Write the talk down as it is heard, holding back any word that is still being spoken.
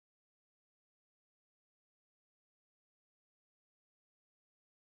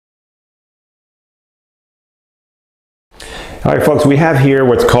All right, folks, we have here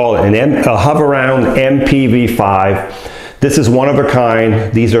what's called a Hoveround MPV5. This is one of a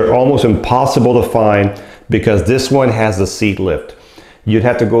kind. These are almost impossible to find because this one has a seat lift. You'd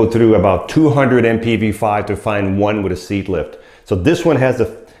have to go through about 200 MPV5 to find one with a seat lift. So this one has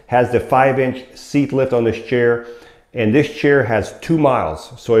the 5-inch seat lift on this chair, and this chair has 2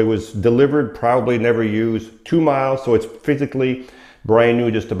 miles. So it was delivered, probably never used, 2 miles. So it's physically brand new,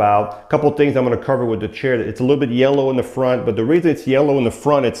 just about. A couple things I'm going to cover with the chair. It's a little bit yellow in the front, but the reason it's yellow in the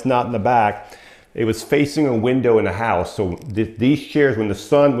front, it's not in the back. It was facing a window in the house. So these chairs, when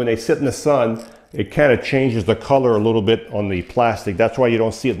they sit in the sun, it kind of changes the color a little bit on the plastic. That's why you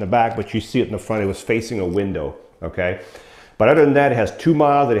don't see it in the back, but you see it in the front. It was facing a window, okay? But other than that, it has 2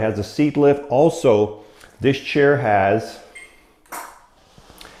 miles. It has a seat lift. Also, this chair has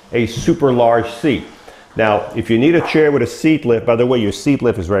a super large seat. Now, if you need a chair with a seat lift, by the way, your seat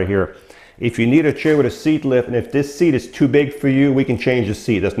lift is right here. If you need a chair with a seat lift, and if this seat is too big for you, we can change the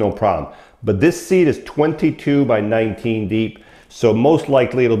seat. That's no problem. But this seat is 22 by 19 deep. So most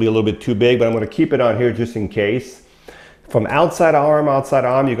likely it'll be a little bit too big, but I'm going to keep it on here just in case. From outside arm,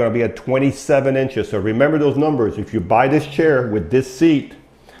 you're going to be at 27 inches. So remember those numbers. If you buy this chair with this seat,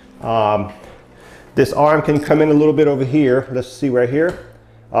 this arm can come in a little bit over here. Let's see right here.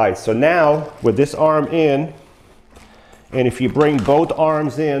 All right, so now with this arm in, and if you bring both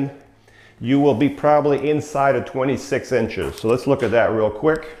arms in, you will be probably inside of 26 inches. So let's look at that real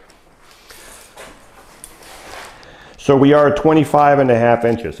quick. So we are at 25.5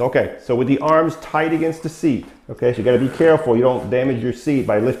 inches. Okay, so with the arms tight against the seat, okay, so you gotta be careful you don't damage your seat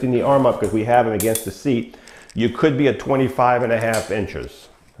by lifting the arm up because we have them against the seat. You could be at 25.5 inches,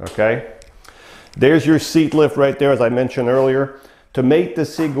 okay? There's your seat lift right there, as I mentioned earlier. To make the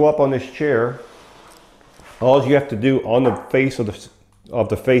seat go up on this chair, all you have to do on the face of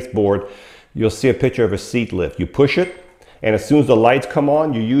the face board, you'll see a picture of a seat lift. You push it, and as soon as the lights come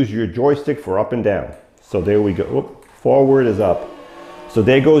on, you use your joystick for up and down. So there we go. Oop, forward is up. So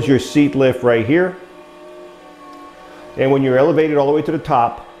there goes your seat lift right here. And when you're elevated all the way to the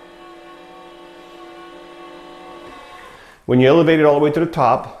top,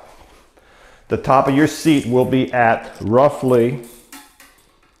 the top of your seat will be at roughly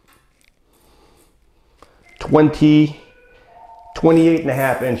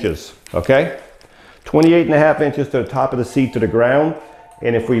 28.5 inches, okay? 28.5 inches to the top of the seat to the ground.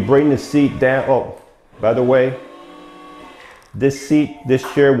 And if we bring the seat down, oh, by the way, this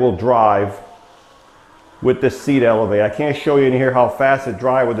chair will drive with the seat elevated. I can't show you in here how fast it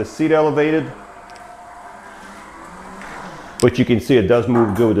drives with the seat elevated, but you can see it does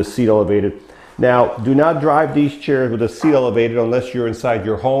move good with the seat elevated. Now, do not drive these chairs with the seat elevated unless you're inside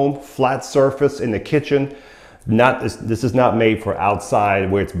your home, flat surface in the kitchen. This is not made for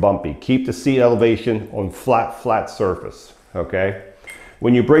outside where it's bumpy. Keep the seat elevation on flat surface, okay?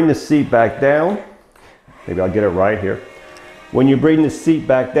 When you bring the seat back down, maybe I'll get it right here. When you bring the seat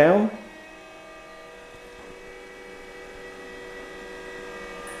back down,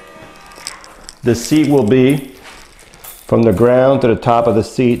 the seat will be from the ground to the top of the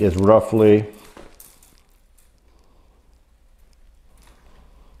seat is roughly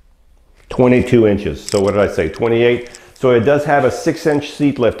 22 inches. So what did I say, 28? So it does have a 6-inch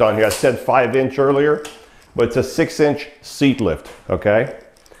seat lift on here. I said 5-inch earlier, but it's a 6-inch seat lift, okay?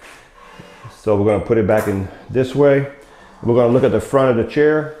 So we're gonna put it back in this way. We're gonna look at the front of the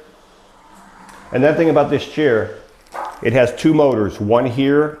chair. And that thing about this chair, it has 2 motors, one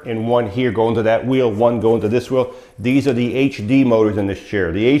here and one here going to that wheel, one going to this wheel. These are the HD motors in this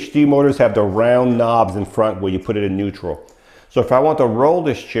chair. The HD motors have the round knobs in front where you put it in neutral. So if I want to roll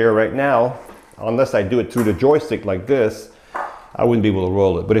this chair right now, unless I do it through the joystick like this, I wouldn't be able to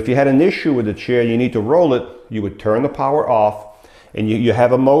roll it. But if you had an issue with the chair, you need to roll it, you would turn the power off, and you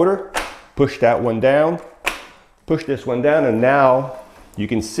have a motor, push that one down, push this one down, and now you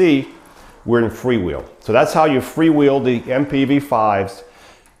can see we're in freewheel. So that's how you freewheel the MPV5s.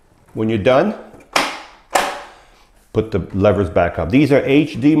 When you're done, put the levers back up. These are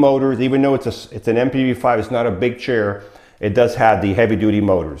HD motors. Even though it's an MPV5, it's not a big chair, it does have the heavy duty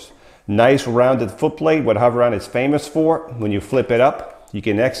motors. Nice rounded footplate, what Hoveround is famous for. When you flip it up, you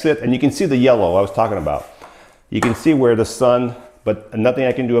can exit, and you can see the yellow I was talking about. You can see where the sun, but nothing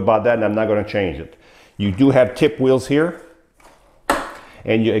I can do about that, and I'm not gonna change it. You do have tip wheels here.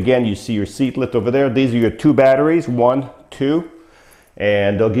 And again, you see your seat lift over there. These are your 2 batteries, 1, 2,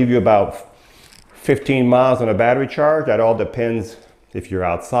 and they'll give you about 15 miles on a battery charge. That all depends if you're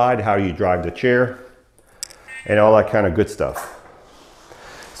outside, how you drive the chair, and all that kind of good stuff.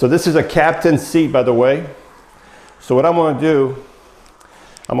 So this is a captain's seat, by the way. So what I'm gonna do,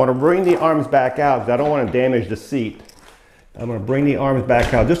 I'm gonna bring the arms back out because I don't want to damage the seat. I'm going to bring the arms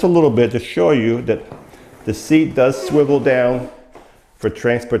back out just a little bit to show you that the seat does swivel down for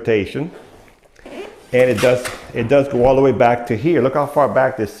transportation. And it does go all the way back to here. Look how far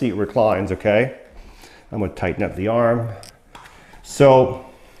back this seat reclines, okay? I'm going to tighten up the arm. So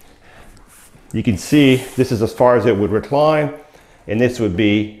you can see this is as far as it would recline, and this would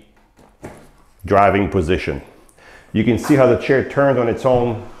be driving position. You can see how the chair turns on its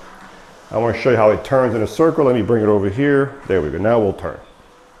own. I want to show you how it turns in a circle. Let me bring it over here. There we go. Now we'll turn.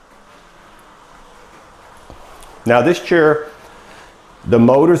 Now this chair, the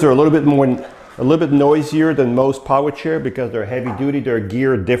motors are a little bit noisier than most power chair because they're heavy duty. They're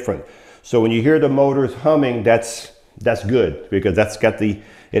geared different. So when you hear the motors humming, that's good because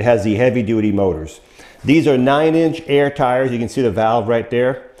it has the heavy duty motors. These are 9-inch air tires. You can see the valve right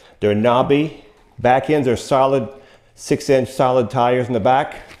there. They're knobby. Back ends are solid 6-inch solid tires in the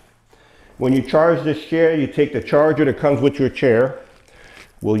back. When you charge this chair, you take the charger that comes with your chair.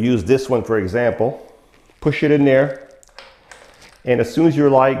 We'll use this one for example. Push it in there, and as soon as your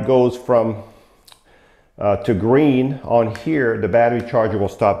light goes from to green on here, the battery charger will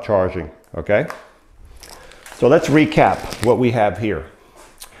stop charging, okay? So let's recap what we have here.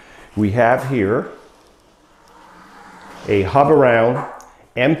 We have here a Hoveround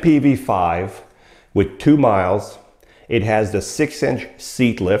MPV5 with 2 miles. It has the 6-inch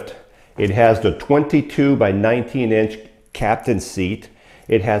seat lift. It has the 22 by 19-inch captain seat.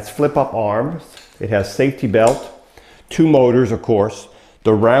 It has flip-up arms. It has safety belt, 2 motors, of course,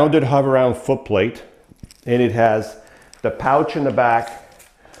 the rounded Hoveround footplate, and it has the pouch in the back,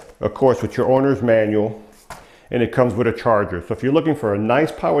 of course, with your owner's manual, and it comes with a charger. So if you're looking for a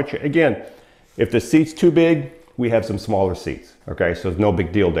nice power chair, again, if the seat's too big, we have some smaller seats, okay? So there's no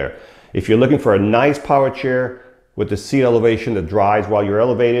big deal there. If you're looking for a nice power chair with the seat elevation that drives while you're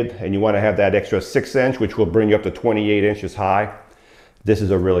elevated, and you want to have that extra 6-inch, which will bring you up to 28 inches high, this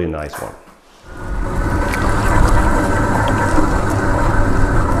is a really nice one.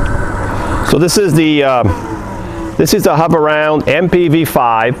 So this is the Hoveround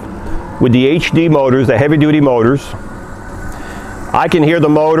MPV5 with the HD motors, the heavy duty motors. I can hear the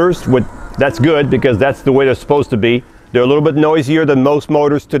motors, that's good because that's the way they're supposed to be. They're a little bit noisier than most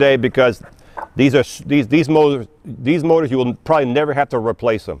motors today because these motors you will probably never have to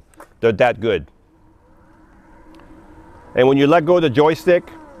replace them. They're that good. And when you let go of the joystick,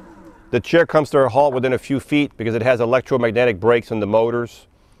 the chair comes to a halt within a few feet because it has electromagnetic brakes in the motors.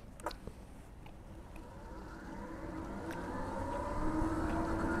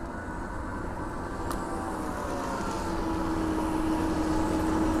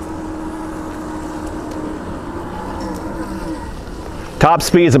 Top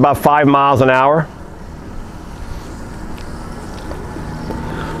speed is about 5 miles an hour.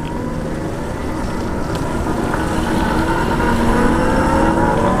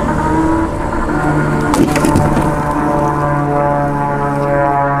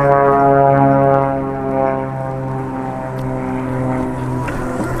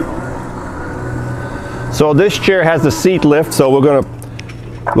 So this chair has the seat lift, so we're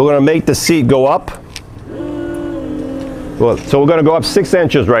gonna make the seat go up. So we're going to go up 6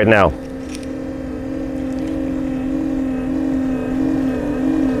 inches right now.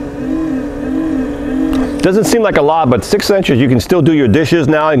 Doesn't seem like a lot, but 6 inches, you can still do your dishes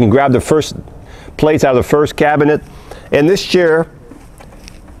now. You can grab the first plates out of the first cabinet. And this chair,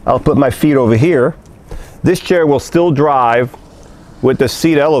 I'll put my feet over here. This chair will still drive with the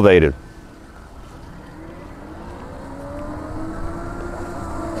seat elevated.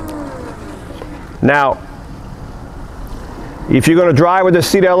 Now, if you're going to drive with the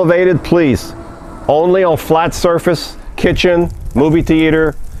seat elevated, please, only on flat surface, kitchen, movie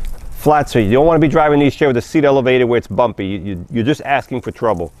theater, flat surface. You don't want to be driving these chairs with the seat elevated where it's bumpy. You're just asking for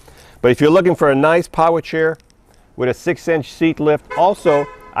trouble. But if you're looking for a nice power chair with a 6-inch seat lift, also,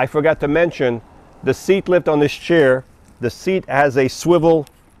 I forgot to mention, the seat lift on this chair, the seat has a swivel,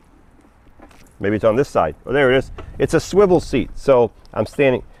 maybe it's on this side. Oh, there it is. It's a swivel seat. So I'm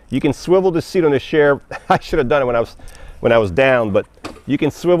standing. You can swivel the seat on this chair. I should have done it when I was down, but you can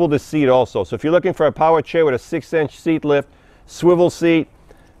swivel the seat also. So if you're looking for a power chair with a 6-inch seat lift, swivel seat,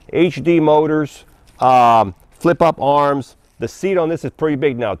 HD motors, flip-up arms, the seat on this is pretty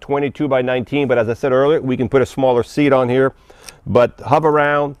big now, 22 by 19, but as I said earlier, we can put a smaller seat on here. But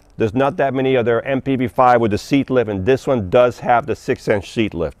Hoveround, there's not that many other MPV5 with the seat lift, and this one does have the 6-inch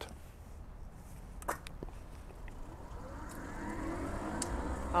seat lift.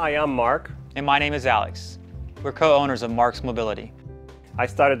 Hi, I'm Mark. And my name is Alex. We're co-owners of Marc's Mobility. I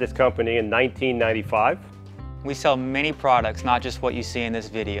started this company in 1995. We sell many products, not just what you see in this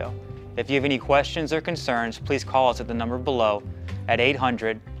video. If you have any questions or concerns, please call us at the number below at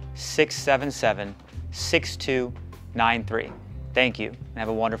 800-677-6293. Thank you, and have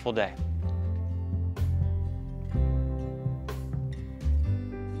a wonderful day.